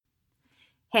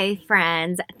Hey,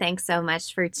 friends, thanks so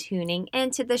much for tuning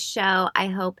into the show. I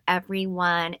hope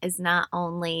everyone is not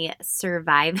only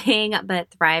surviving, but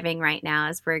thriving right now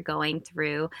as we're going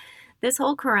through this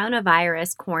whole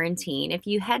coronavirus quarantine. If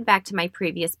you head back to my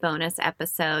previous bonus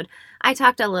episode, I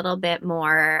talked a little bit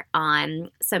more on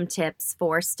some tips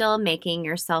for still making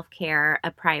your self care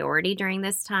a priority during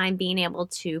this time. Being able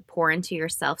to pour into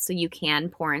yourself so you can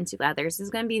pour into others is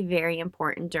going to be very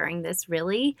important during this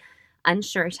really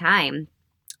unsure time.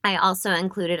 I also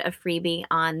included a freebie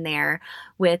on there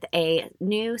with a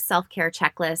new self care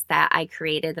checklist that I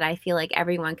created that I feel like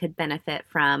everyone could benefit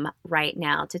from right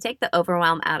now to take the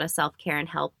overwhelm out of self care and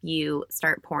help you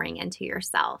start pouring into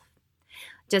yourself.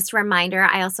 Just a reminder,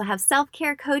 I also have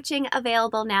self-care coaching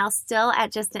available now, still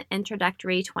at just an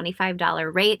introductory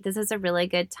 $25 rate. This is a really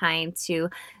good time to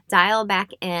dial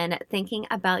back in, thinking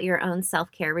about your own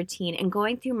self-care routine and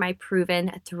going through my proven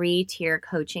 3-tier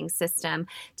coaching system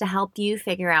to help you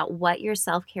figure out what your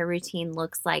self-care routine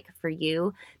looks like for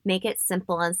you. Make it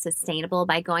simple and sustainable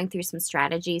by going through some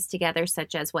strategies together,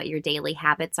 such as what your daily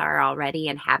habits are already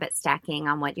and habit stacking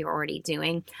on what you're already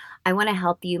doing. I want to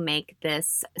help you make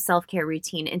this self-care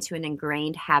routine into an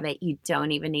ingrained habit you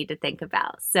don't even need to think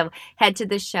about. So head to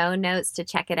the show notes to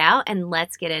check it out, and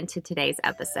let's get into today's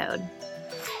episode.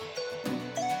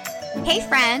 Hey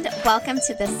friend, welcome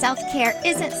to the Self-Care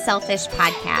Isn't Selfish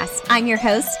podcast. I'm your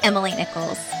host, Emily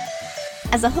Nichols.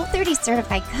 As a Whole30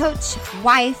 certified coach,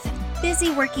 wife,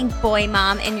 busy working boy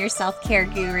mom, and your self-care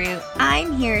guru,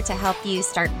 I'm here to help you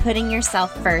start putting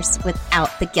yourself first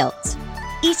without the guilt.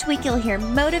 Each week you'll hear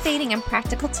motivating and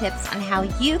practical tips on how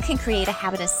you can create a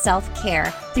habit of self-care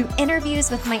through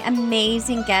interviews with my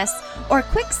amazing guests or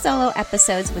quick solo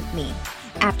episodes with me.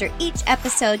 After each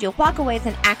episode, you'll walk away with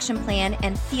an action plan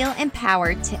and feel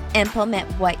empowered to implement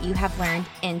what you have learned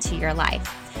into your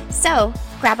life. So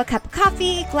grab a cup of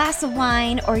coffee, glass of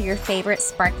wine, or your favorite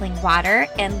sparkling water,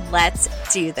 and let's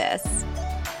do this.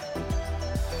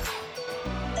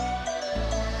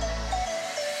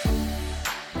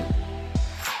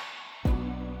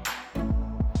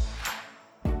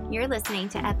 You're listening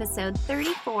to episode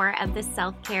 34 of the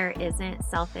Self-Care Isn't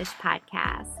Selfish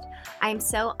podcast. I'm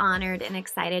so honored and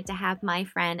excited to have my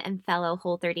friend and fellow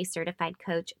Whole30 certified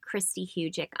coach, Christy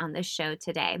Hugick, on the show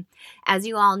today. As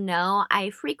you all know,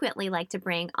 I frequently like to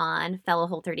bring on fellow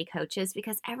Whole30 coaches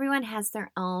because everyone has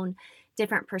their own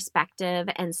different perspective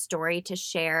and story to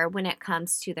share when it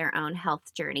comes to their own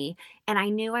health journey. And I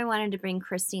knew I wanted to bring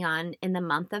Christy on in the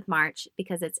month of March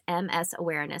because it's MS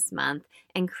Awareness Month,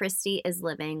 and Christy is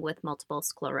living with multiple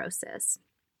sclerosis.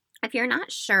 If you're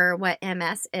not sure what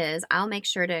MS is, I'll make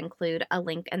sure to include a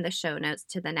link in the show notes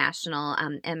to the National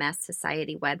MS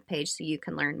Society webpage so you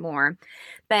can learn more.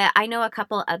 But I know a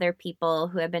couple other people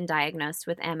who have been diagnosed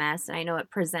with MS, and I know it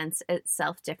presents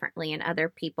itself differently in other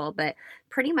people, but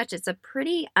pretty much it's a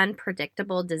pretty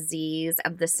unpredictable disease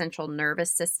of the central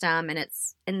nervous system, and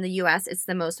it's in the US, it's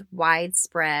the most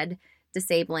widespread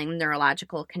disabling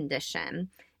neurological condition.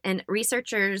 And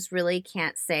researchers really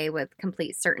can't say with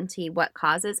complete certainty what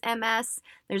causes MS.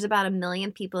 There's about 1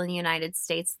 million people in the United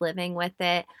States living with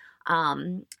it.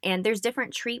 And there's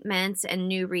different treatments and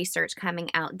new research coming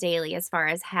out daily as far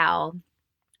as how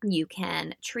you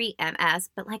can treat MS,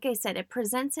 but like I said, it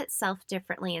presents itself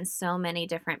differently in so many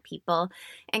different people.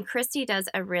 And Christy does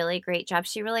a really great job.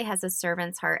 She really has a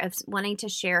servant's heart of wanting to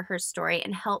share her story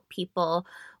and help people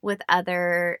with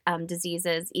other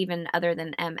diseases, even other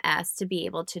than MS, to be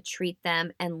able to treat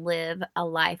them and live a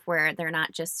life where they're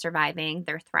not just surviving,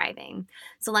 they're thriving.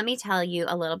 So let me tell you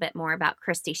a little bit more about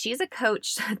Christy. She's a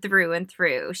coach through and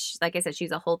through. Like I said,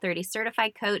 she's a Whole30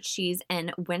 certified coach. She's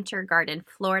in Winter Garden,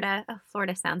 Florida. Oh,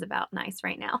 Florida sounds about nice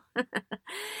right now.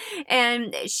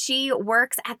 And she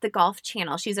works at the Golf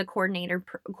Channel. She's a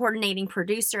coordinating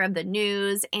producer of the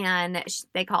news, and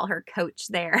they call her coach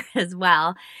there as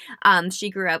well. She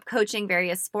grew up coaching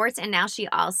various sports, and now she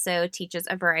also teaches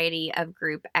a variety of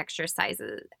group exercise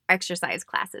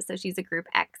classes. So she's a Group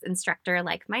X instructor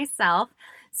like myself.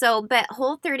 But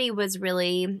Whole30 was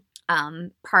really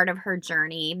part of her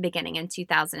journey beginning in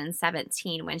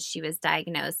 2017 when she was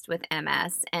diagnosed with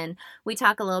MS. And we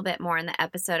talk a little bit more in the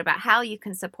episode about how you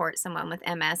can support someone with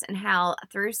MS and how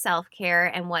through self-care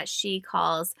and what she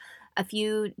calls a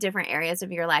few different areas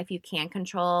of your life you can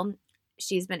control,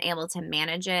 she's been able to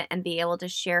manage it and be able to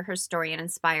share her story and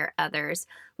inspire others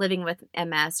living with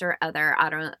MS or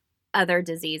other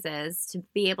diseases to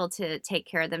be able to take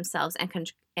care of themselves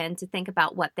and to think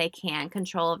about what they can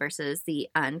control versus the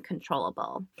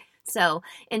uncontrollable. So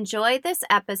enjoy this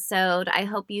episode. I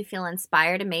hope you feel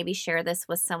inspired and maybe share this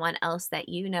with someone else that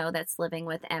you know that's living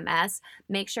with MS.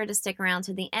 Make sure to stick around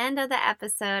to the end of the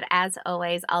episode. As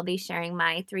always, I'll be sharing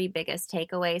my 3 biggest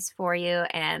takeaways for you,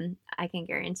 and I can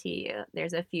guarantee you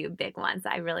there's a few big ones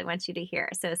I really want you to hear.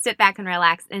 So sit back and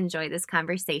relax and enjoy this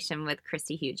conversation with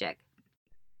Christy Hugick.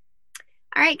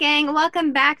 All right, gang,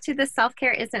 welcome back to the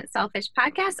Self-Care Isn't Selfish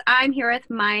podcast. I'm here with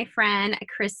my friend,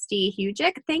 Christy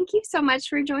Hugick. Thank you so much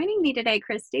for joining me today,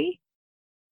 Christy.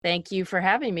 Thank you for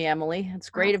having me, Emily. It's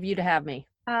great of you to have me.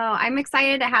 Oh, I'm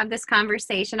excited to have this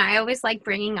conversation. I always like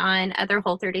bringing on other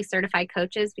Whole30 certified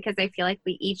coaches because I feel like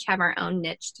we each have our own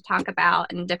niche to talk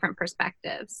about and different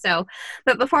perspectives.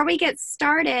 But before we get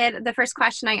started, the first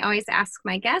question I always ask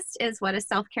my guests is, what does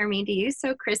self-care mean to you?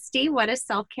 So, Christy, what does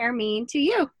self-care mean to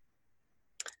you?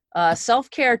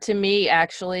 Self-care to me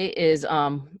actually is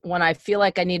when I feel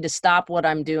like I need to stop what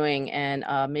I'm doing and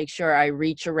make sure I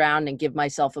reach around and give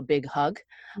myself a big hug.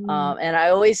 And I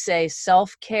always say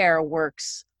self-care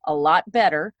works a lot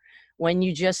better when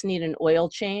you just need an oil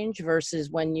change versus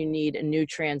when you need a new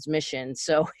transmission.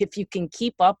 So if you can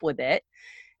keep up with it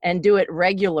and do it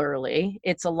regularly,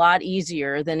 it's a lot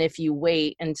easier than if you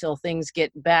wait until things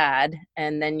get bad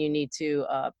and then you need to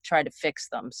try to fix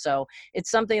them. So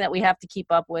it's something that we have to keep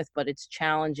up with, but it's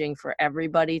challenging for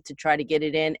everybody to try to get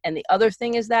it in. And the other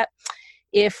thing is that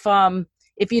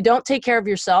if you don't take care of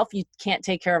yourself, you can't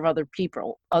take care of other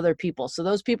people. So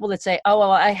those people that say, oh,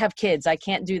 well, I have kids, I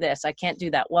can't do this, I can't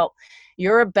do that. Well,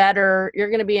 you're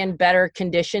going to be in better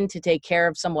condition to take care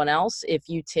of someone else if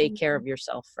you take care of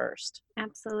yourself first.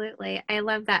 Absolutely. I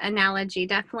love that analogy.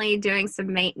 Definitely doing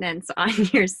some maintenance on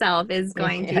yourself is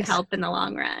going to help in the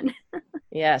long run.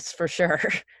 Yes, for sure.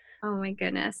 Oh my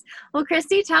goodness. Well,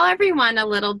 Christy, tell everyone a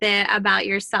little bit about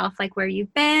yourself, like where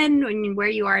you've been and where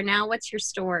you are now. What's your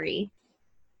story?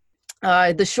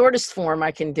 The shortest form I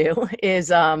can do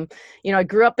is, I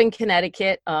grew up in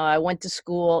Connecticut. I went to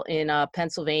school in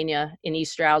Pennsylvania in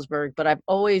East Stroudsburg, but I've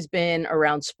always been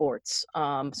around sports.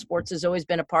 Sports has always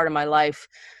been a part of my life.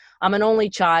 I'm an only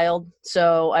child,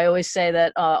 so I always say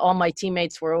that all my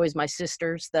teammates were always my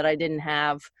sisters that I didn't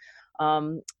have.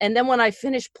 And then when I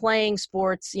finished playing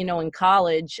sports, in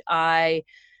college, I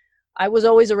was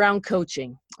always around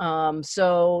coaching.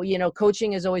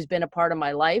 Coaching has always been a part of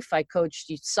my life. I coached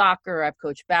youth soccer. I've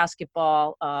coached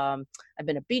basketball. I've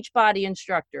been a Beachbody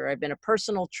instructor. I've been a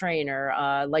personal trainer.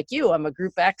 Like you, I'm a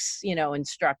Group X,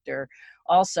 instructor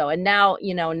also. And now a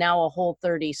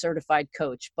Whole30 certified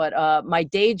coach. But my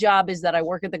day job is that I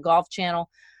work at the Golf Channel.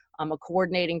 I'm a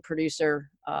coordinating producer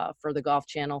for the Golf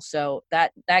Channel. So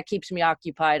that keeps me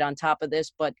occupied on top of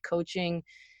this. But coaching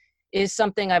is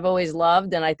something I've always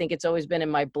loved, and I think it's always been in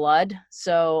my blood.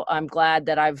 So I'm glad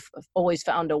that I've always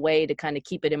found a way to kind of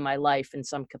keep it in my life in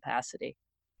some capacity.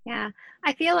 Yeah,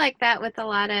 I feel like that with a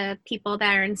lot of people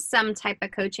that are in some type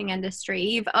of coaching industry.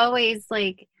 You've always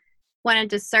wanted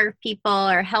to serve people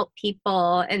or help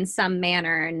people in some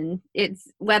manner, and it's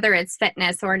whether it's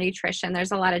fitness or nutrition.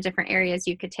 There's a lot of different areas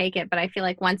you could take it, but I feel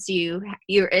like once you're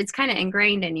it's kind of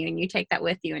ingrained in you, and you take that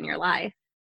with you in your life.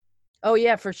 Oh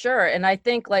yeah, for sure. And I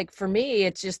think for me,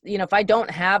 it's just, if I don't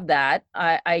have that,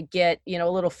 I get, a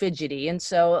little fidgety. And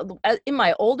so in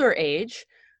my older age,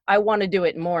 I want to do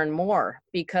it more and more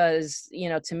because,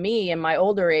 to me in my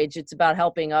older age, it's about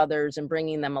helping others and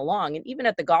bringing them along. And even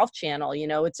at the Golf Channel,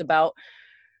 it's about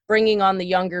bringing on the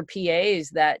younger PAs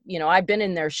that, I've been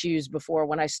in their shoes before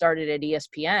when I started at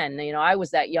ESPN. I was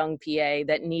that young PA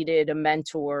that needed a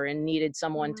mentor and needed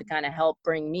someone to kind of help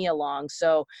bring me along.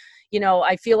 So,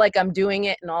 I feel like I'm doing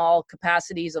it in all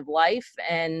capacities of life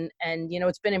and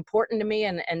it's been important to me.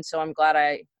 And so I'm glad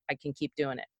I can keep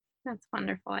doing it. That's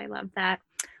wonderful. I love that.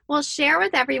 Well, share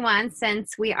with everyone,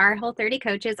 since we are Whole30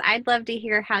 coaches, I'd love to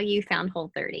hear how you found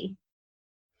Whole30.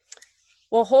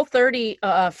 Well,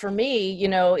 Whole30, for me,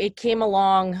 it came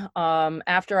along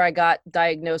after I got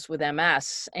diagnosed with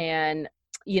MS. And,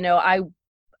 I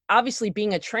obviously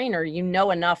being a trainer,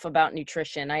 enough about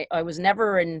nutrition. I was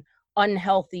never an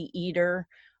unhealthy eater,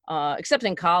 except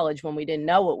in college when we didn't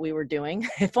know what we were doing.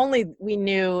 If only we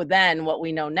knew then what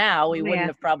we know now, we wouldn't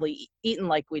have probably eaten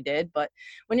like we did. But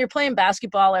when you're playing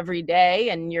basketball every day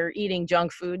and you're eating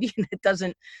junk food, it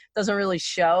doesn't really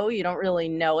show. You don't really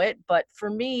know it. But for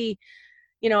me,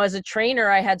 as a trainer,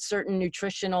 I had certain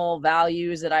nutritional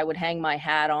values that I would hang my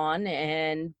hat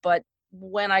on. But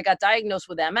when I got diagnosed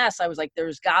with MS, I was like,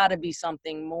 there's got to be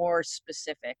something more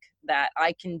specific that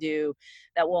I can do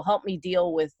that will help me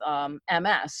deal with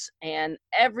MS. And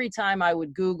every time I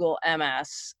would Google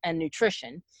MS and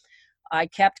nutrition, I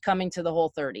kept coming to the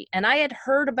Whole30, and I had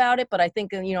heard about it, but I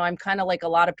think, I'm kind of like a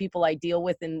lot of people I deal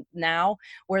with in now,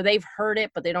 where they've heard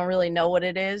it, but they don't really know what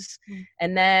it is.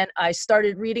 And then I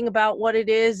started reading about what it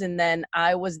is. And then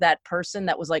I was that person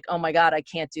that was like, oh my God, I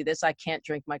can't do this. I can't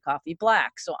drink my coffee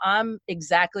black. So I'm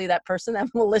exactly that person that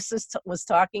Melissa was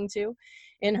talking to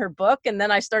in her book. And then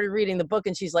I started reading the book,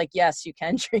 and she's like, yes, you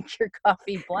can drink your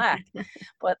coffee black.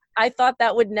 But I thought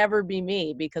that would never be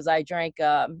me, because I drank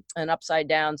an upside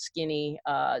down skinny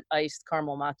iced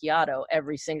caramel macchiato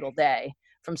every single day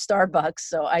from Starbucks.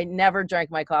 So I never drank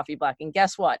my coffee black. And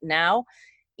guess what? Now,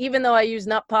 even though I use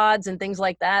nut pods and things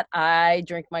like that, I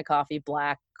drink my coffee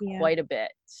black quite a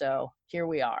bit. So here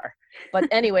we are. But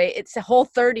anyway, it's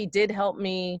Whole30 did help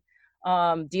me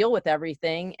deal with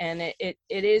everything. And it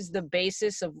is the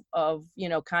basis of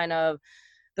kind of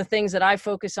the things that I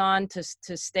focus on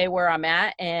to stay where I'm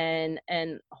at. And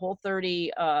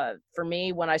Whole30, for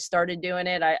me, when I started doing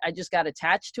it, I just got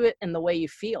attached to it and the way you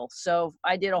feel. So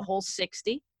I did a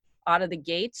Whole60 out of the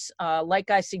gates.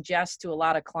 Like I suggest to a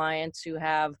lot of clients who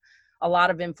have a lot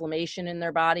of inflammation in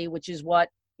their body, which is what,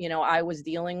 I was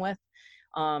dealing with.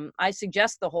 I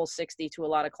suggest the Whole60 to a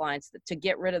lot of clients to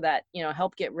get rid of that,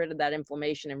 help get rid of that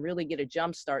inflammation and really get a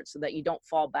jump start so that you don't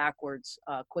fall backwards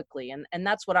quickly. And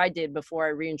that's what I did before I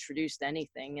reintroduced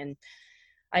anything. And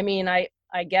I mean, I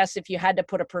guess if you had to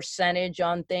put a percentage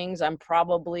on things, I'm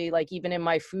probably like, even in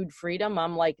my food freedom,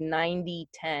 I'm like 90-10,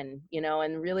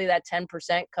 and really that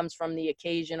 10% comes from the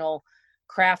occasional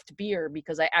craft beer,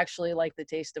 because I actually like the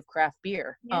taste of craft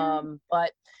beer.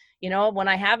 But when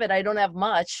I have it, I don't have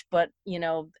much, but,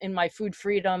 in my food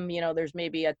freedom, there's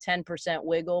maybe a 10%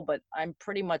 wiggle, but I'm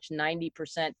pretty much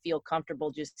 90% feel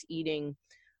comfortable just eating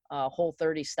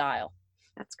Whole30 style.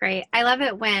 That's great. I love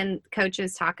it when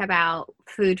coaches talk about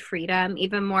food freedom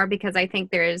even more, because I think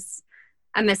there's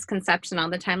a misconception all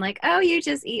the time, like, oh, you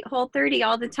just eat Whole30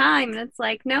 all the time. And it's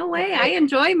like, no way. I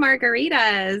enjoy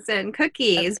margaritas and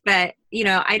cookies, but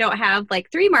I don't have like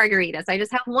 3 margaritas. I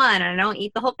just have one, and I don't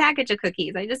eat the whole package of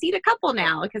cookies. I just eat a couple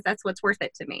now, because that's what's worth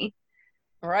it to me.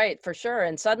 Right, for sure.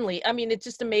 And suddenly, I mean, it's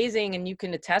just amazing. And you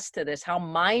can attest to this, how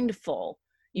mindful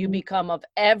you become of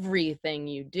everything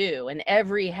you do and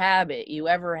every habit you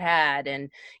ever had.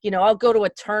 And, I'll go to a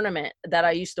tournament that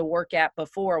I used to work at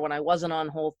before when I wasn't on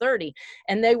Whole30,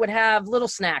 and they would have little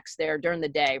snacks there during the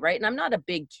day. Right. And I'm not a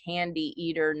big candy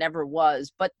eater, never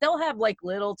was, but they'll have like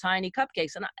little tiny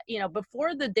cupcakes. And,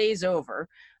 before the day's over,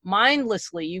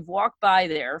 mindlessly, you've walked by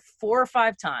there 4 or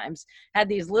 5 times, had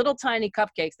these little tiny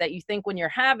cupcakes that you think when you're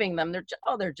having them,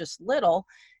 they're just little.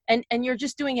 And you're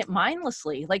just doing it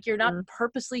mindlessly. Like, you're not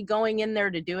purposely going in there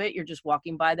to do it. You're just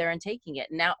walking by there and taking it.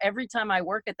 Now, every time I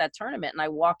work at that tournament and I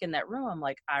walk in that room, I'm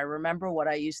like, I remember what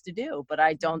I used to do, but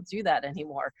I don't do that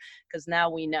anymore, because now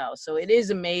we know. So it is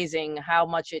amazing how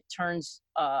much it turns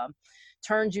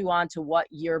you on to what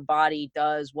your body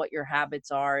does, what your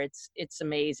habits are. It's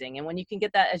amazing. And when you can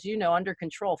get that, as under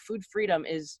control, food freedom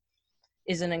is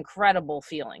an incredible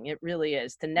feeling. It really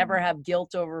is. To never have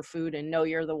guilt over food and know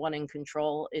you're the one in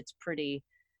control. It's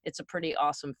a pretty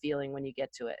awesome feeling when you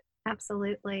get to it.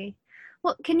 Absolutely.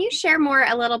 Well, can you share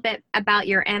a little bit about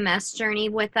your MS journey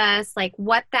with us? Like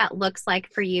what that looks like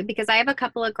for you? Because I have a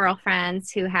couple of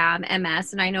girlfriends who have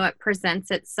MS, and I know it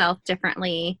presents itself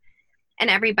differently in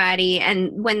everybody.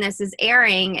 And when this is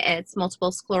airing, it's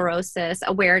Multiple Sclerosis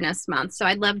Awareness Month. So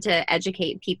I'd love to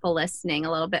educate people listening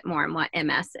a little bit more on what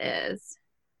MS is.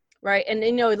 Right. And,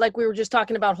 like we were just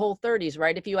talking about Whole30s,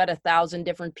 right? If you had 1,000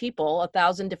 different people,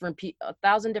 1,000 different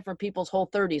people's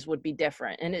Whole30s would be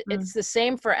different. And it's the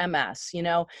same for MS.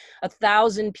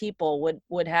 1,000 people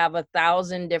would have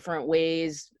 1,000 different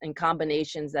ways and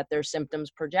combinations that their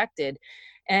symptoms projected.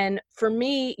 And for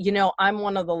me, I'm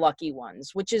one of the lucky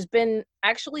ones, which has been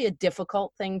actually a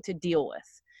difficult thing to deal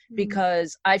with,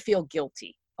 because I feel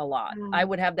guilty a lot. I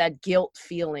would have that guilt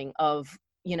feeling of,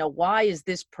 why is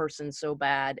this person so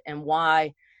bad? And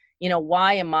why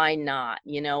am I not,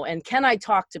 and can I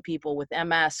talk to people with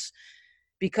MS,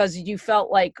 because you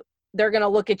felt like they're going to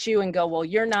look at you and go, well,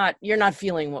 you're not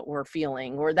feeling what we're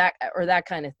feeling, or that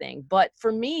kind of thing. But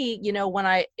for me, when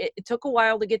it took a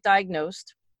while to get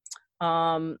diagnosed.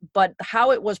 But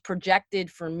how it was projected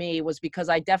for me was because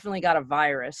I definitely got a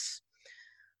virus.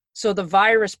 So the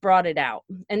virus brought it out.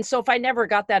 And so if I never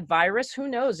got that virus, who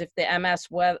knows if the MS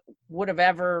would have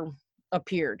ever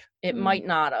appeared. It might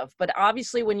not have. But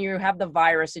obviously when you have the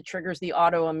virus, it triggers the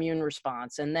autoimmune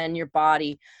response, and then your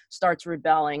body starts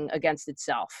rebelling against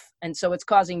itself. And so it's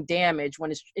causing damage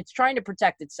when it's trying to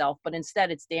protect itself, but instead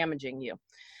it's damaging you.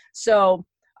 So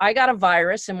I got a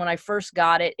virus, and when I first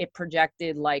got it, it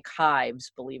projected like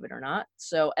hives, believe it or not.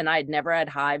 So, and I had never had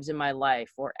hives in my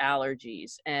life or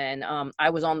allergies. And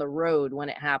I was on the road when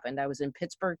it happened. I was in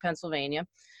Pittsburgh, Pennsylvania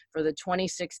for the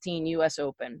 2016 US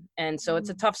Open. And so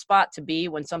it's a tough spot to be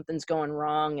when something's going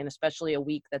wrong, and especially a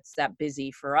week that's that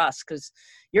busy for us, because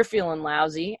you're feeling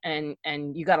lousy and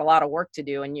you got a lot of work to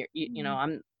do. And you know,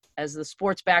 I'm, as the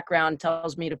sports background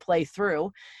tells me to play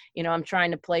through, you know, I'm trying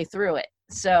to play through it.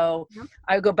 So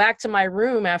I would go back to my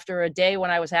room after a day when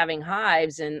I was having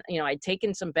hives, and, you know, I'd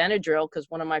taken some Benadryl because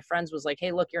one of my friends was like,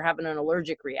 hey, look, you're having an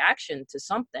allergic reaction to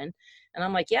something. And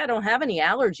I'm like, yeah, I don't have any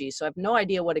allergies, so I have no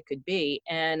idea what it could be.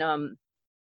 And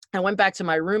I went back to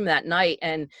my room that night,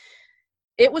 and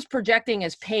it was projecting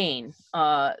as pain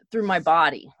through my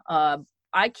body.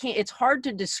 It's hard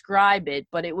to describe it,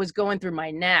 but it was going through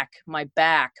my neck, my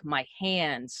back, my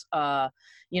hands,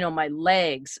 you know, my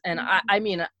legs. And I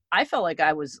mean, I felt like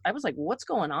I was like, what's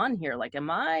going on here? Like, am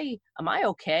I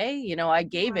okay? You know, I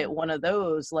gave it one of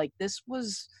those, like, this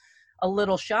was a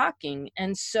little shocking.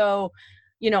 And so,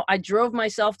 you know, I drove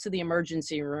myself to the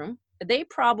emergency room. They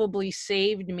probably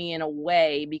saved me in a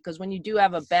way, because when you do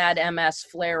have a bad MS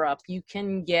flare up, you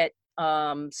can get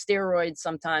steroids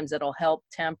sometimes that'll help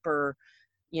temper,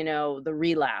 you know, the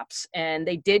relapse. And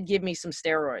they did give me some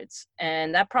steroids,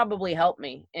 and that probably helped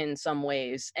me in some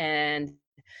ways. And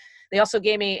they also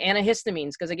gave me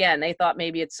antihistamines because, again, they thought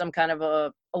maybe it's some kind of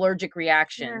a allergic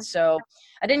reaction. Yeah. So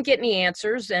I didn't get any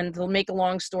answers. And to make a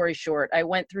long story short, I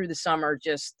went through the summer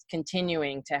just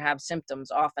continuing to have symptoms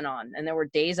off and on. And there were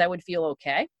days I would feel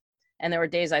okay, and there were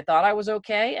days I thought I was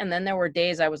okay. And then there were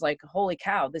days I was like, holy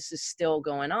cow, this is still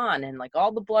going on. And like,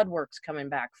 all the blood work's coming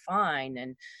back fine.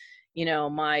 And, you know,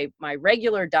 my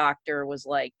regular doctor was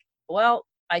like, well,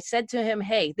 I said to him,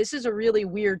 hey, this is a really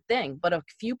weird thing, but a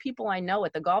few people I know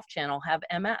at the Golf Channel have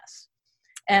MS.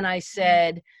 And I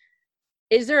said,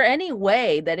 is there any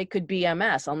way that it could be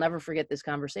MS? I'll never forget this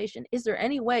conversation. Is there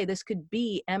any way this could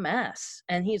be MS?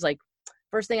 And he's like,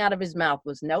 first thing out of his mouth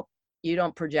was, nope, you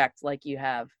don't project like you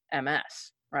have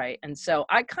MS, right? And so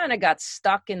I kind of got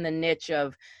stuck in the niche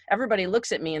of, everybody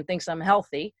looks at me and thinks I'm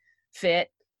healthy, fit,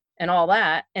 and all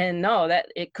that. And no, that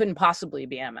it couldn't possibly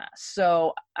be MS.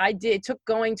 So it took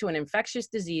going to an infectious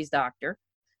disease doctor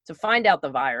to find out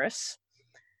the virus,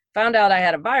 found out I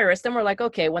had a virus. Then we're like,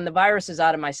 okay, when the virus is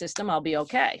out of my system, I'll be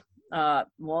okay.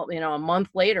 Well, you know, a month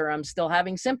later, I'm still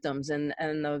having symptoms. And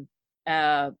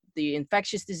the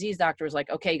infectious disease doctor was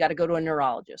like, okay, you got to go to a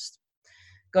neurologist.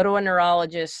 Go to a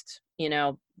neurologist, you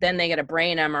know, then they get a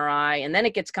brain MRI. And then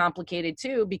it gets complicated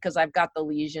too, because I've got the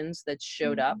lesions that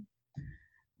showed up.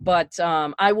 But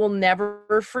I will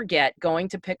never forget going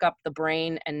to pick up the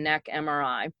brain and neck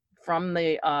MRI from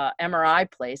the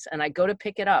MRI place. And I go to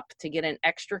pick it up to get an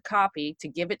extra copy to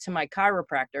give it to my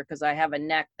chiropractor, because I have a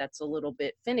neck that's a little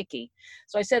bit finicky.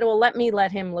 So I said, well,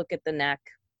 let him look at the neck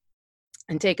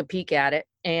and take a peek at it.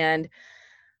 And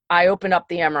I open up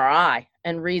the MRI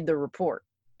and read the report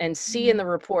and see in the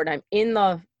report, I'm in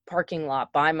the parking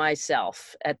lot by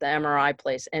myself at the MRI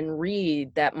place, and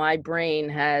read that my brain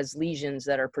has lesions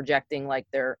that are projecting like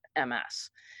they're MS.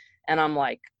 And I'm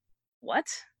like, what?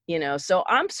 You know, so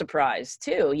I'm surprised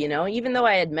too, you know, even though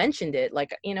I had mentioned it,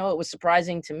 like, you know, it was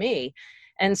surprising to me.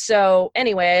 And so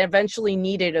anyway, I eventually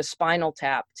needed a spinal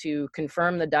tap to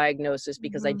confirm the diagnosis,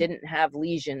 because I didn't have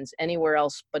lesions anywhere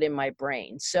else but in my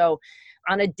brain. So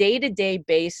on a day-to-day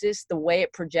basis, the way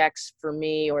it projects for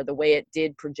me, or the way it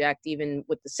did project even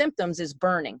with the symptoms, is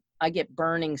burning. I get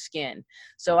burning skin.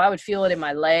 So I would feel it in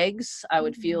my legs. I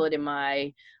would feel it in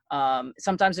my,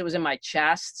 sometimes it was in my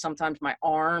chest, sometimes my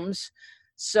arms.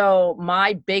 So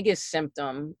my biggest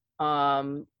symptom,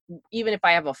 even if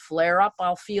I have a flare up,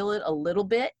 I'll feel it a little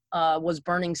bit, was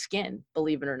burning skin,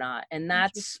 believe it or not. And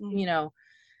that's, you know,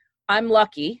 I'm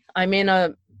lucky.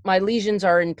 My lesions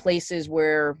are in places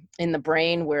where, in the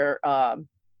brain where,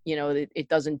 you know, it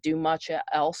doesn't do much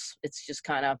else. It's just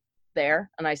kind of there.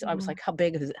 And I was like, how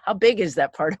big is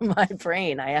that part of my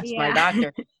brain? I asked my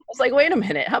doctor. I was like, wait a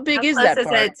minute, how big is that part? How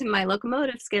close is it to my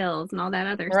locomotive skills and all that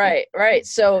other stuff? Right.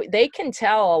 So they can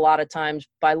tell a lot of times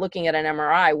by looking at an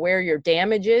MRI where your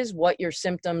damage is, what your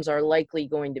symptoms are likely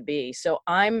going to be. So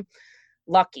I'm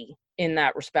lucky in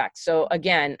that respect. So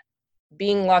again,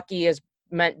 being lucky is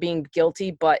meant being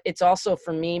guilty, but it's also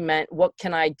for me meant, what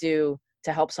can I do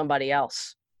to help somebody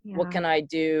else? Yeah. What can I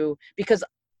do? Because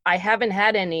I haven't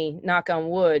had any, knock on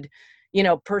wood, you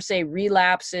know, per se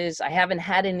relapses. I haven't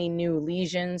had any new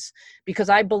lesions, because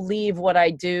I believe what I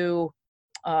do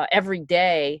every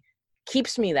day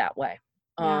keeps me that way.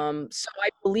 Yeah. So I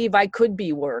believe I could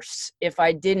be worse if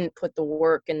I didn't put the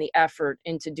work and the effort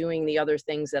into doing the other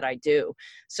things that I do.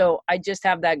 So I just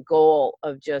have that goal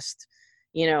of just,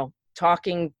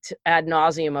 talking to ad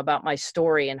nauseum about my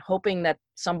story and hoping that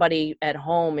somebody at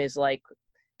home is like,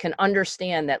 can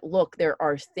understand that, look, there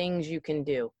are things you can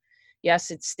do.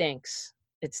 Yes, it stinks.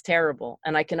 It's terrible.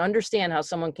 And I can understand how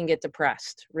someone can get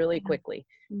depressed really quickly,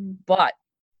 Mm. but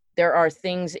there are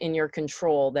things in your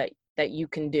control that you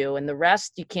can do, and the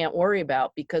rest you can't worry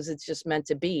about because it's just meant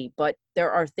to be. But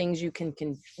there are things you can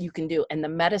do, and the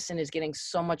medicine is getting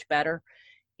so much better.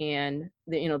 And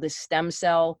the stem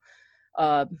cell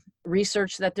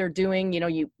research that they're doing,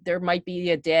 there might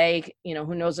be a day,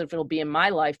 who knows if it'll be in my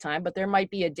lifetime, but there might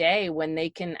be a day when they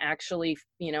can actually,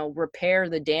 repair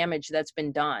the damage that's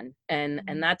been done. And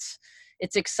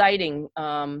it's exciting,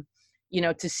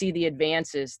 to see the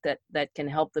advances that can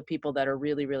help the people that are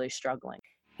really, really struggling.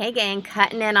 Hey gang,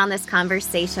 cutting in on this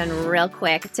conversation real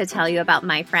quick to tell you about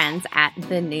my friends at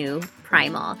The New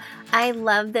Primal. I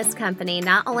love this company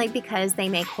not only because they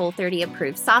make Whole30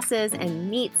 approved sauces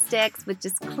and meat sticks with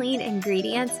just clean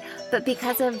ingredients, but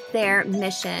because of their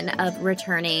mission of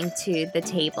returning to the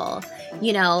table.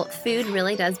 Food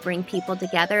really does bring people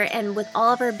together, and with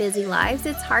all of our busy lives,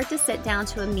 it's hard to sit down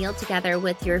to a meal together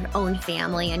with your own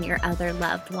family and your other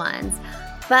loved ones.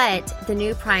 But The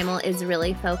New Primal is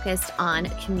really focused on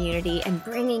community and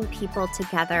bringing people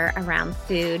together around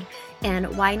food.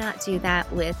 And why not do that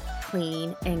with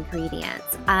clean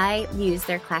ingredients? I use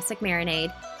their classic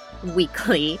marinade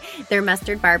weekly. Their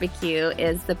mustard barbecue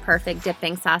is the perfect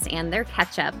dipping sauce, and their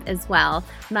ketchup as well.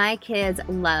 My kids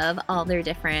love all their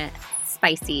different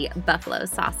spicy buffalo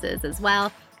sauces as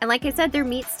well. And like I said, their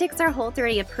meat sticks are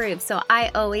Whole30 approved, so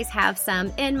I always have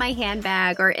some in my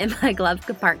handbag or in my glove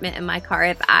compartment in my car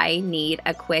if I need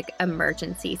a quick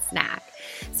emergency snack.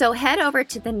 So head over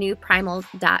to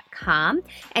thenewprimal.com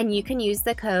and you can use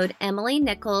the code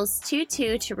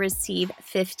EmilyNichols22 to receive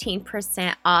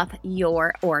 15% off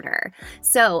your order.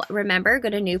 So remember,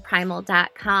 go to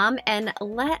newprimal.com and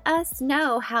let us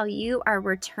know how you are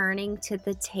returning to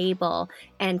the table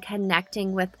and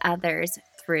connecting with others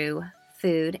through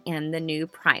food and The New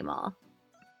Primal.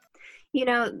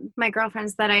 My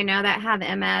girlfriends that I know that have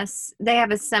MS, they have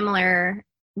a similar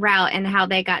route in how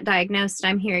they got diagnosed.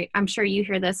 I'm sure you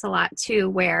hear this a lot too,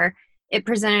 where it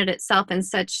presented itself in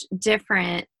such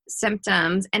different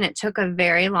symptoms, and it took a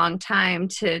very long time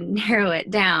to narrow it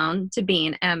down to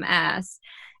being MS.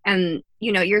 And,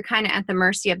 you're kind of at the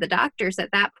mercy of the doctors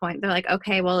at that point. They're like,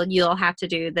 okay, well, you'll have to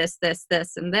do this, this,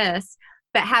 this, and this.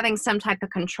 But having some type of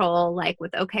control, like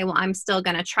with, okay, well, I'm still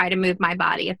going to try to move my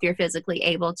body if you're physically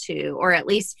able to, or at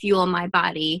least fuel my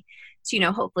body to,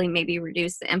 hopefully maybe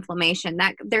reduce the inflammation.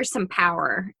 That there's some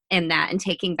power in that, and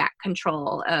taking back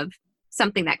control of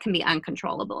something that can be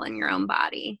uncontrollable in your own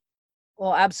body.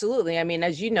 Well, absolutely. I mean,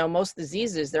 as you know, most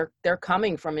diseases, they're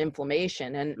coming from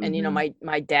inflammation. And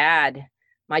my dad,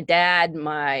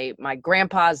 my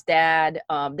grandpa's dad,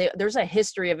 there's a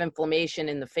history of inflammation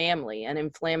in the family and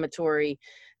inflammatory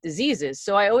diseases.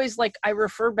 So I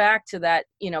refer back to that,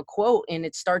 quote, and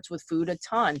it starts with food a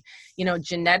ton.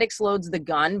 Genetics loads the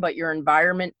gun, but your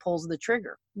environment pulls the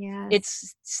trigger. Yeah. It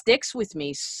sticks with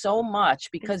me so much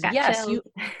because yes,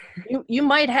 you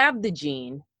might have the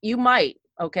gene. You might.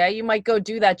 Okay. You might go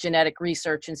do that genetic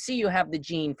research and see you have the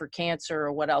gene for cancer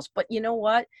or what else. But you know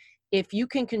what? If you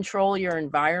can control your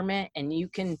environment and you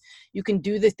can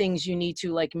do the things you need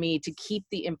to, like me, to keep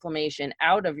the inflammation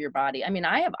out of your body. I mean,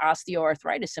 I have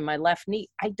osteoarthritis in my left knee.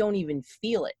 I don't even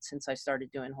feel it since I started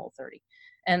doing Whole30.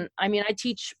 And I mean, I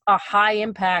teach a high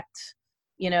impact,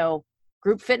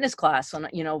 group fitness class on,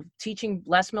 teaching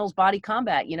Les Mills body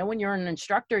combat. When you're an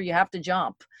instructor, you have to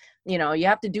jump. You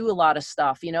have to do a lot of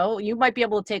stuff. You might be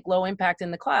able to take low impact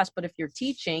in the class, but if you're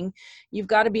teaching, you've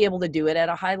got to be able to do it at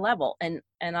a high level. And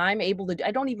I'm able to, I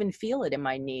don't even feel it in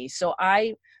my knee. So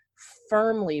I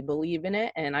firmly believe in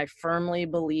it. And I firmly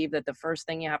believe that the first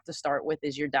thing you have to start with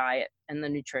is your diet and the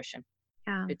nutrition.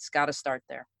 Yeah. It's got to start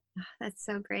there. That's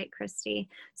so great, Christy.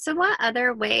 So what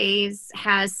other ways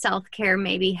has self-care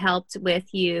maybe helped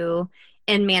with you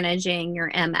in managing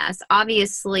your MS?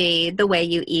 Obviously, the way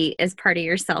you eat is part of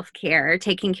your self-care,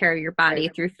 taking care of your body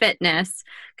through fitness,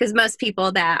 because most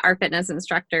people that are fitness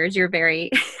instructors, you're very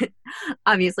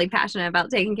obviously passionate about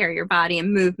taking care of your body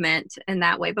and movement in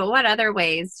that way. But what other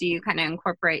ways do you kind of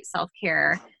incorporate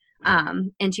self-care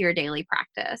into your daily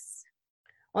practice?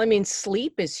 Well, I mean,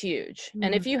 sleep is huge.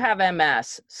 And if you have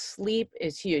MS, sleep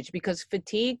is huge because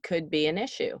fatigue could be an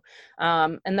issue.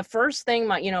 And the first thing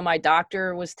my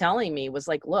doctor was telling me was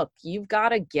like, look, you've got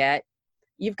to get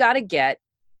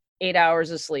 8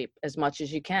 hours of sleep as much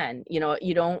as you can. You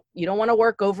don't want to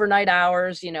work overnight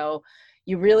hours.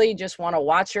 You really just want to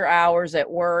watch your hours at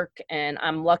work. And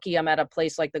I'm lucky I'm at a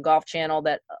place like the Golf Channel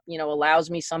that, allows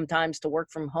me sometimes to work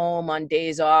from home on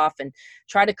days off and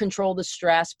try to control the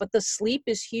stress. But the sleep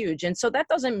is huge. And so that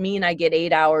doesn't mean I get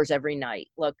 8 hours every night.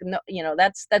 Look, no,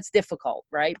 that's difficult,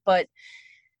 right? But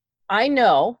I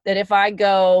know that if I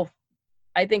go,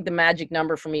 I think the magic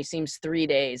number for me seems 3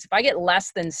 days. If I get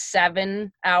less than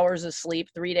 7 hours of sleep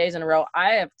 3 days in a row,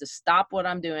 I have to stop what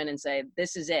I'm doing and say,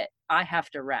 this is it. I have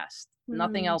to rest.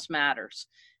 Nothing else matters.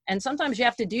 And sometimes you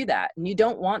have to do that and you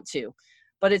don't want to,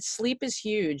 but sleep is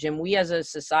huge. And we as a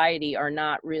society are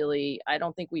not really, I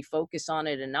don't think we focus on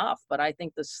it enough, but I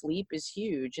think the sleep is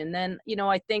huge. And then,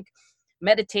 I think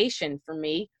meditation for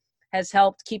me has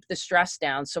helped keep the stress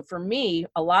down. So for me,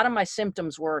 a lot of my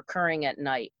symptoms were occurring at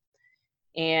night.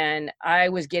 And I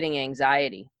was getting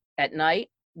anxiety at night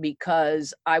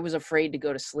because I was afraid to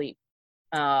go to sleep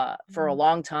for a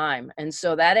long time. And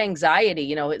so that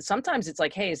anxiety, sometimes it's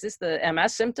like, hey, is this the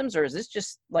MS symptoms or is this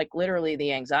just like literally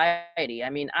the anxiety? I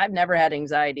mean, I've never had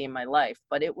anxiety in my life,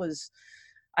 but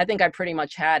I think I pretty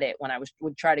much had it when I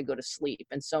would try to go to sleep.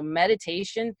 And so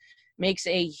meditation makes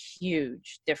a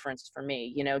huge difference for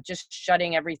me, just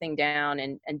shutting everything down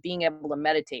and being able to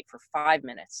meditate for 5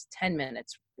 minutes, 10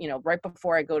 minutes, right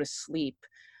before I go to sleep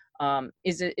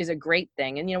is a great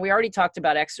thing. And, we already talked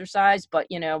about exercise, but,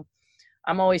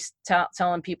 I'm always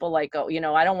telling people like, oh,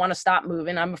 I don't want to stop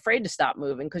moving. I'm afraid to stop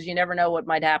moving because you never know what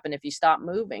might happen if you stop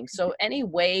moving. So any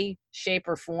way, shape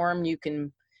or form you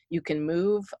can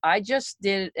move. I just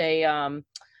did a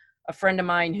friend of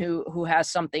mine who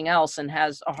has something else and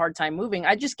has a hard time moving.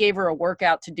 I just gave her a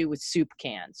workout to do with soup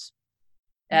cans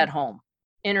at home,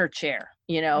 in her chair,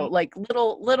 like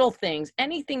little things,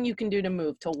 anything you can do to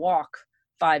move, to walk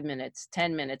 5 minutes,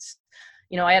 10 minutes.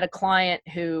 I had a client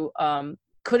who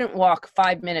couldn't walk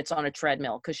 5 minutes on a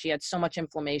treadmill because she had so much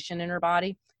inflammation in her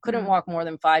body, couldn't walk more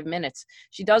than 5 minutes.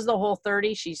 She does the whole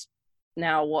 30. She's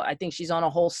now, I think she's on a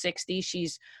whole 60.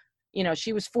 She's,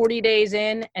 she was 40 days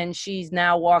in and she's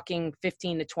now walking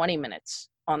 15 to 20 minutes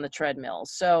on the treadmill.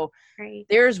 So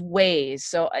there's ways.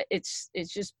 So it's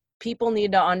just, people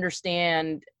need to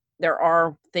understand there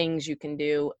are things you can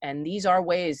do. And these are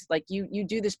ways. Like you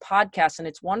do this podcast and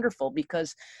it's wonderful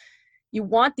because you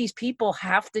want these people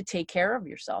have to take care of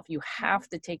yourself. You have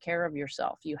to take care of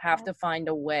yourself. You have to find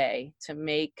a way to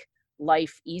make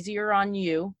life easier on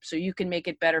you so you can make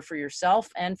it better for yourself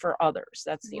and for others.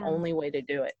 That's the only way to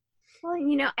do it. Well,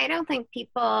 I don't think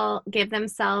people give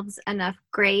themselves enough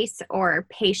grace or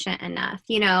patient enough.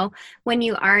 When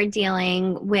you are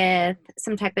dealing with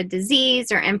some type of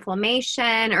disease or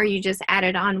inflammation, or you just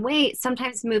added on weight,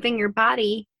 sometimes moving your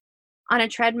body on a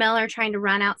treadmill or trying to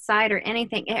run outside or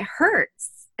anything, it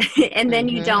hurts. And then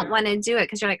you don't want to do it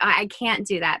because you're like, oh, I can't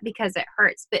do that because it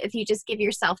hurts. But if you just give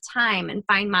yourself time and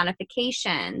find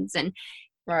modifications and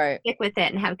stick with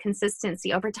it and have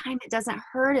consistency over time, it doesn't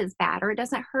hurt as bad or it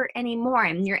doesn't hurt anymore.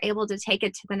 And you're able to take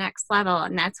it to the next level.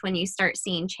 And that's when you start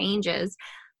seeing changes,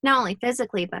 not only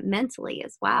physically, but mentally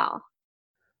as well.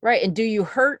 Right. And do you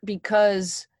hurt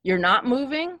because you're not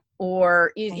moving?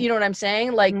 Or, you know what I'm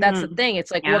saying? Like, that's the thing. It's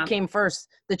like, what came first,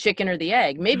 the chicken or the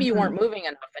egg? Maybe you weren't moving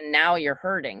enough and now you're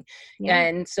hurting.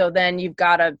 And so then you've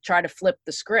got to try to flip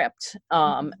the script.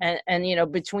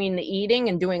 And, between the eating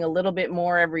and doing a little bit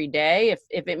more every day,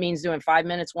 if it means doing 5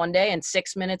 minutes one day and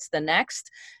 6 minutes the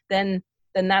next, then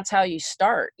that's how you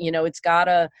start. It's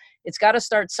gotta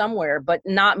start somewhere, but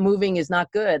not moving is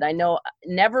not good. I know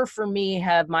never for me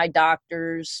have my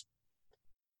doctors,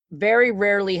 very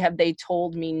rarely have they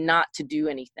told me not to do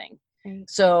anything.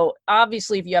 So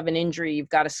obviously if you have an injury, you've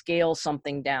got to scale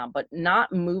something down, but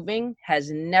not moving has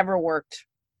never worked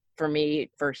for me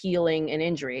for healing an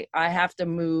injury. I have to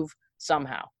move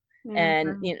somehow.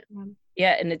 And,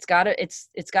 and it's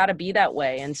gotta be that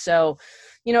way. And so,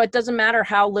 it doesn't matter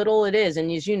how little it is. And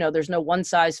as you know, there's no one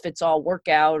size fits all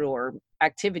workout or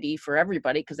activity for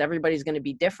everybody because everybody's going to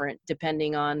be different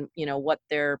depending on, what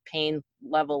their pain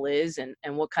level is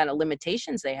and what kind of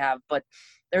limitations they have. But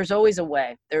there's always a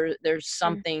way. There's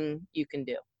something you can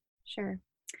do. Sure.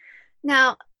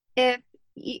 Now, if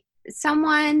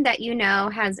someone that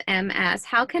has MS,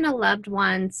 how can a loved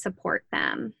one support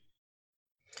them?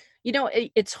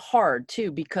 It's hard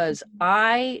too, because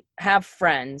I have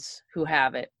friends who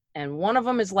have it, and one of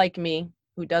them is like me,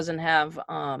 who doesn't have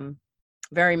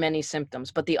very many symptoms,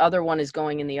 but the other one is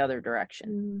going in the other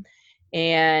direction.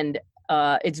 And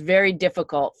it's very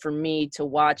difficult for me to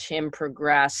watch him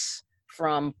progress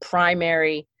from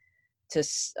primary to,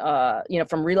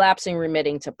 from relapsing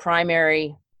remitting to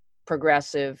primary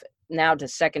progressive, now to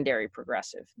secondary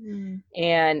progressive.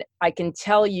 And I can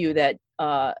tell you that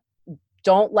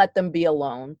don't let them be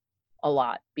alone a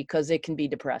lot, because it can be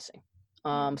depressing.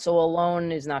 So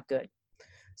alone is not good.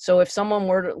 So if someone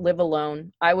were to live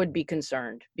alone, I would be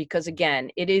concerned, because again,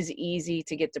 it is easy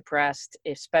to get depressed,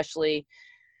 especially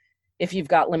if you've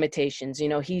got limitations.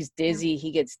 He's dizzy.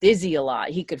 He gets dizzy a lot.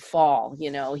 He could fall,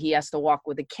 he has to walk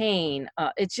with a cane.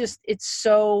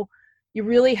 You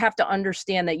really have to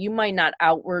understand that you might not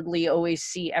outwardly always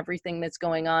see everything that's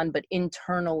going on, but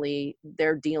internally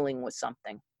they're dealing with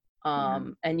something.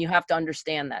 And you have to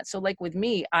understand that. So like with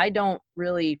me, I don't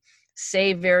really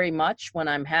say very much when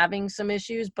I'm having some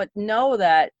issues, but know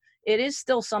that it is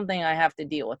still something I have to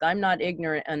deal with. I'm not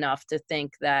ignorant enough to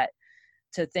think that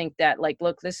like,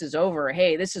 look, this is over.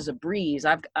 Hey, this is a breeze.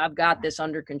 I've got this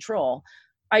under control.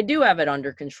 I do have it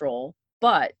under control,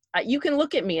 but you can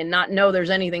look at me and not know there's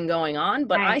anything going on,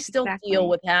 but Right, I still exactly. deal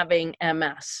with having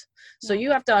MS. So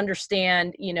you have to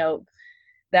understand,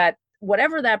 that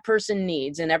whatever that person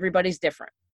needs, and everybody's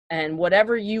different, and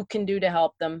whatever you can do to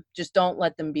help them, just don't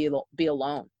let them be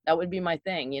alone. That would be my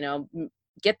thing.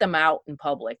 Get them out in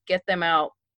public, get them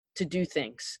out to do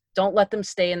things. Don't let them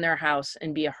stay in their house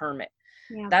and be a hermit.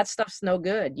 Yeah. That stuff's no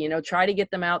good. Try to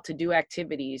get them out to do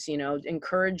activities,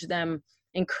 encourage them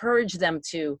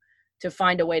to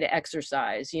find a way to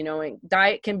exercise. And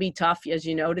diet can be tough, as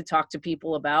to talk to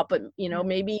people about, but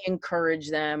maybe encourage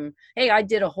them. Hey, I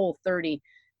did a Whole30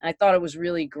 and I thought it was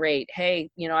really great. Hey,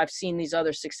 I've seen these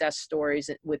other success stories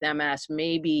with MS.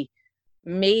 Maybe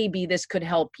this could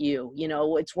help you.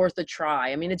 It's worth a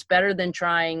try. I mean, it's better than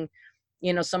trying,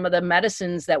 some of the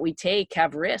medicines that we take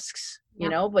have risks,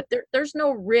 but there's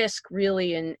no risk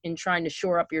really in trying to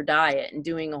shore up your diet and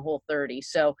doing a Whole30.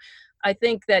 So I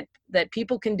think that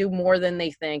people can do more than they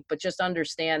think, but just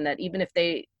understand that even if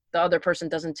the other person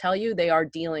doesn't tell you, they are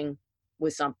dealing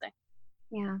with something.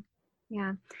 Yeah.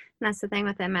 And that's the thing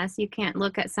with MS. You can't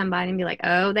look at somebody and be like,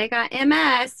 oh, they got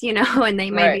MS, and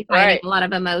they may be fighting a lot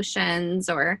of emotions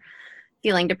or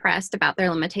feeling depressed about their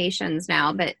limitations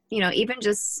now. But, even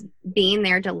just being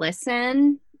there to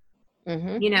listen,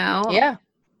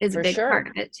 is a big part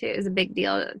of it too, is a big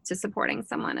deal to supporting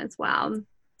someone as well.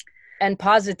 And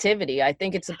positivity. I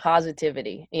think it's a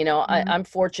positivity. I'm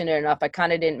fortunate enough. I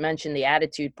kind of didn't mention the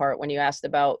attitude part when you asked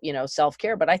about,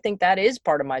 self-care, but I think that is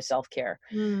part of my self-care.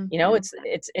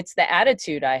 It's the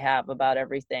attitude I have about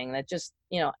everything that just,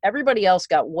 everybody else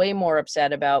got way more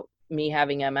upset about me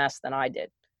having MS than I did,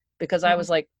 because I was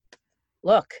like,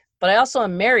 look, but I also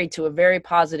am married to a very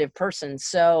positive person.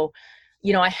 So,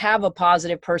 I have a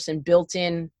positive person built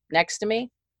in next to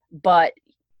me, but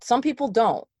some people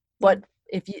don't. But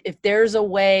if there's a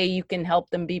way you can help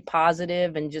them be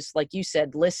positive and just, like you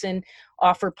said, listen,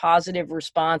 offer positive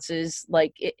responses,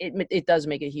 like it does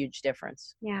make a huge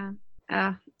difference. Yeah.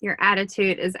 Your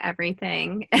attitude is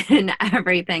everything and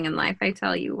everything in life, I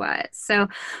tell you what. So,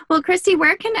 well, Christy,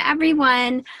 where can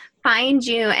everyone find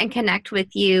you and connect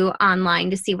with you online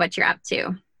to see what you're up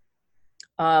to?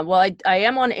 Well, I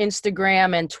am on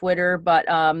Instagram and Twitter, but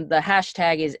the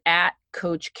hashtag is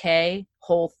 @CoachK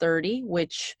Whole30,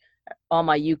 which all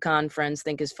my UConn friends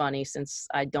think is funny since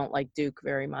I don't like Duke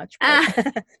very much.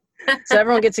 But so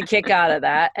everyone gets a kick out of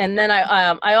that. And then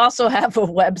I also have a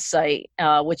website,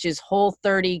 which is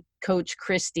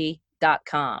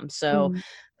Whole30CoachChristy.com. So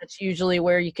that's usually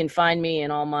where you can find me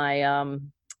and all my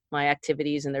my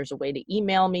activities. And there's a way to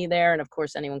email me there. And of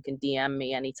course, anyone can DM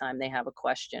me anytime they have a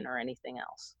question or anything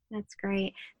else. That's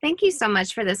great. Thank you so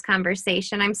much for this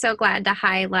conversation. I'm so glad to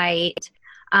highlight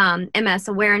MS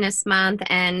Awareness Month,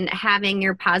 and having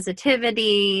your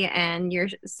positivity and your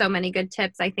so many good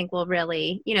tips, I think will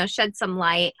really, shed some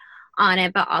light on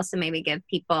it, but also maybe give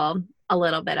people a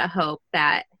little bit of hope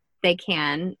that they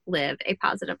can live a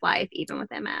positive life even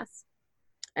with MS.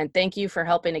 And thank you for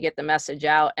helping to get the message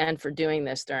out and for doing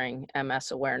this during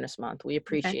MS Awareness Month. We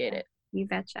appreciate it. You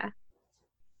betcha.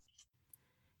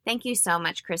 Thank you so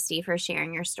much, Christy, for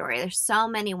sharing your story. There's so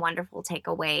many wonderful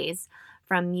takeaways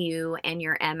from you and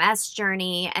your MS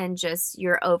journey and just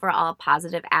your overall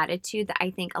positive attitude that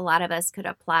I think a lot of us could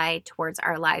apply towards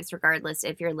our lives, regardless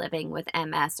if you're living with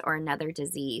MS or another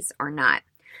disease or not.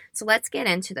 So let's get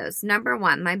into those. Number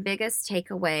one, my biggest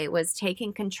takeaway was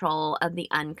taking control of the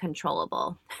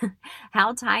uncontrollable.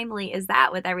 How timely is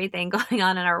that with everything going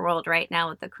on in our world right now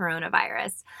with the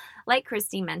coronavirus? Like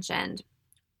Christy mentioned,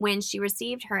 when she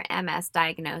received her MS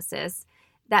diagnosis,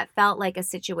 that felt like a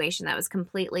situation that was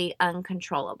completely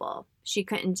uncontrollable. She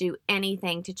couldn't do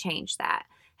anything to change that.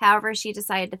 However, she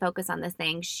decided to focus on the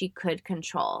things she could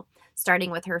control, starting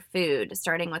with her food,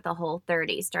 starting with the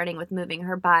Whole30, starting with moving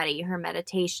her body, her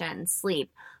meditation,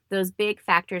 sleep, those big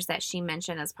factors that she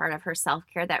mentioned as part of her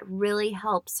self-care that really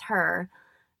helps her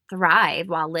thrive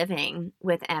while living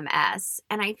with MS.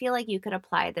 And I feel like you could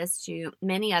apply this to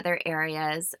many other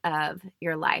areas of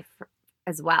your life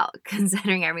as well,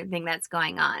 considering everything that's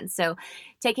going on. So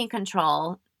taking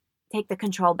control, take the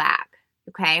control back.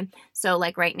 Okay. So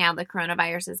like right now, the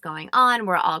coronavirus is going on.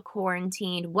 We're all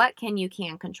quarantined. What can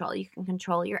control? You can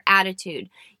control your attitude.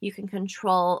 You can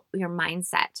control your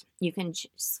mindset. You can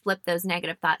flip those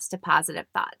negative thoughts to positive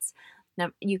thoughts.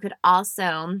 Now, you could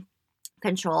also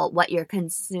control what you're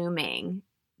consuming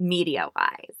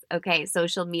media-wise. Okay.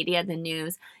 Social media, the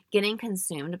news, getting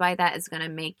consumed by that is going to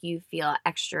make you feel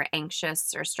extra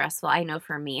anxious or stressful. I know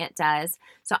for me it does.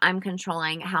 So I'm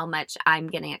controlling how much I'm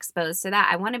getting exposed to that.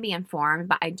 I want to be informed,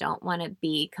 but I don't want to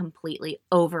be completely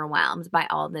overwhelmed by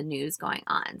all the news going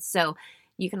on. So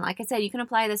you can, like I said, you can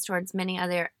apply this towards many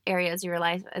other areas of your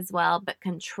life as well, but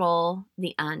control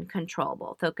the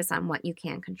uncontrollable. Focus on what you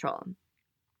can control.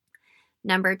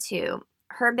 Number 2,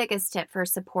 her biggest tip for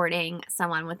supporting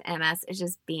someone with MS is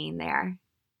just being there.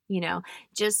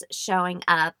 Just showing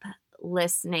up,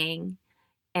 listening,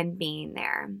 and being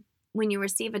there. When you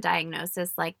receive a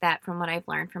diagnosis like that, from what I've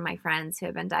learned from my friends who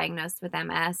have been diagnosed with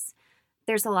MS,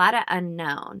 there's a lot of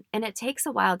unknown. And it takes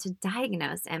a while to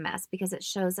diagnose MS because it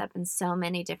shows up in so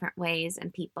many different ways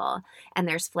in people. And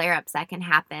there's flare-ups that can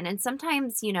happen. And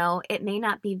sometimes, it may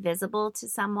not be visible to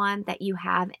someone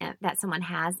that someone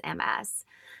has MS.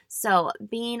 So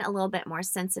being a little bit more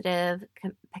sensitive,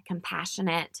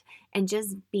 compassionate, and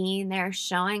just being there,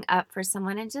 showing up for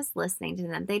someone and just listening to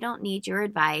them. They don't need your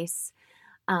advice.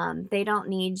 They don't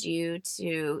need you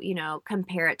to,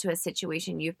 compare it to a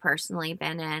situation you've personally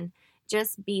been in.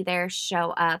 Just be there, show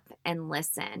up, and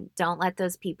listen. Don't let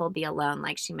those people be alone.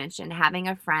 Like she mentioned, having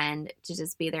a friend to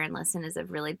just be there and listen is a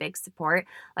really big support.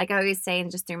 Like I always say,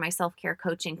 and just through my self-care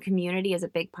coaching, community is a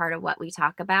big part of what we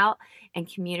talk about.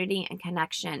 And community and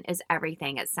connection is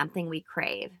everything. It's something we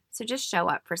crave. So just show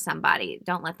up for somebody.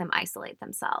 Don't let them isolate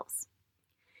themselves.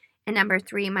 And number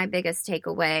 3, my biggest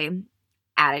takeaway,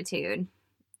 attitude.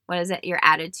 What is it? Your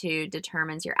attitude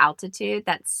determines your altitude.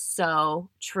 That's so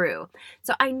true.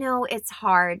 So I know it's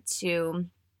hard to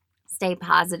stay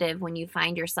positive when you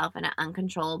find yourself in an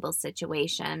uncontrollable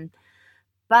situation,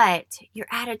 but your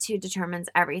attitude determines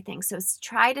everything. So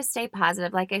try to stay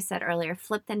positive. Like I said earlier,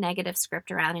 flip the negative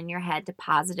script around in your head to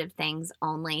positive things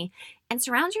only, and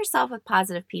surround yourself with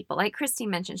positive people. Like Christy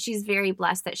mentioned, she's very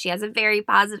blessed that she has a very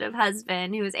positive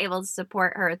husband who is able to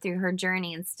support her through her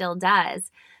journey and still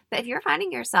does. But if you're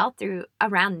finding yourself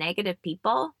around negative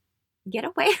people, get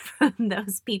away from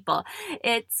those people.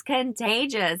 It's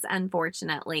contagious,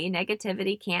 unfortunately.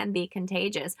 Negativity can be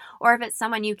contagious. Or if it's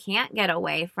someone you can't get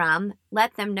away from,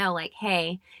 let them know, like,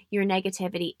 hey, your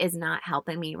negativity is not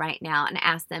helping me right now, and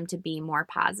ask them to be more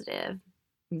positive.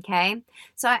 Okay.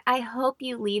 So I hope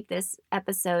you leave this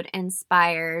episode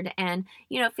inspired and,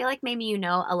 feel like maybe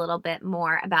a little bit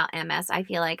more about MS. I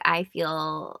feel like I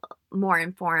feel more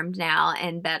informed now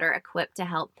and better equipped to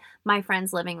help my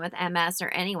friends living with MS, or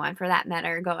anyone for that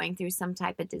matter going through some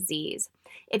type of disease.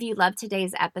 If you loved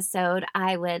today's episode,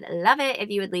 I would love it if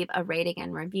you would leave a rating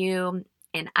and review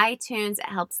in iTunes. It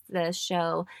helps the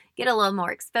show get a little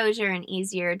more exposure and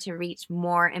easier to reach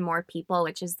more and more people,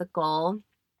 which is the goal.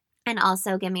 And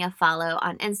also give me a follow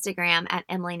on Instagram at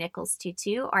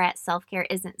EmilyNichols22 or at Self-Care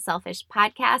Isn't Selfish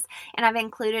Podcast. And I've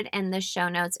included in the show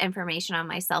notes information on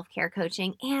my self-care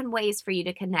coaching and ways for you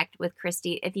to connect with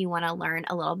Christy if you want to learn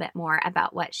a little bit more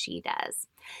about what she does.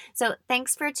 So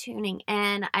thanks for tuning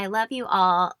in. I love you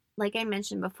all. Like I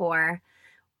mentioned before,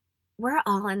 we're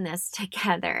all in this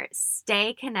together.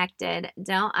 Stay connected.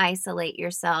 Don't isolate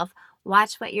yourself.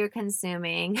 Watch what you're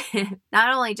consuming,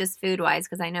 not only just food-wise,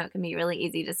 because I know it can be really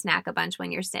easy to snack a bunch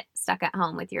when you're stuck at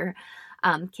home with your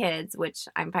kids, which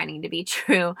I'm finding to be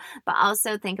true, but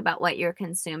also think about what you're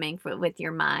consuming with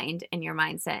your mind and your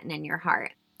mindset and in your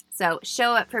heart. So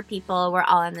show up for people. We're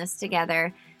all in this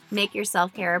together. Make your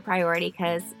self-care a priority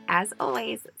because, as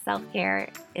always, self-care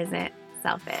isn't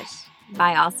selfish.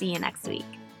 Bye. I'll see you next week.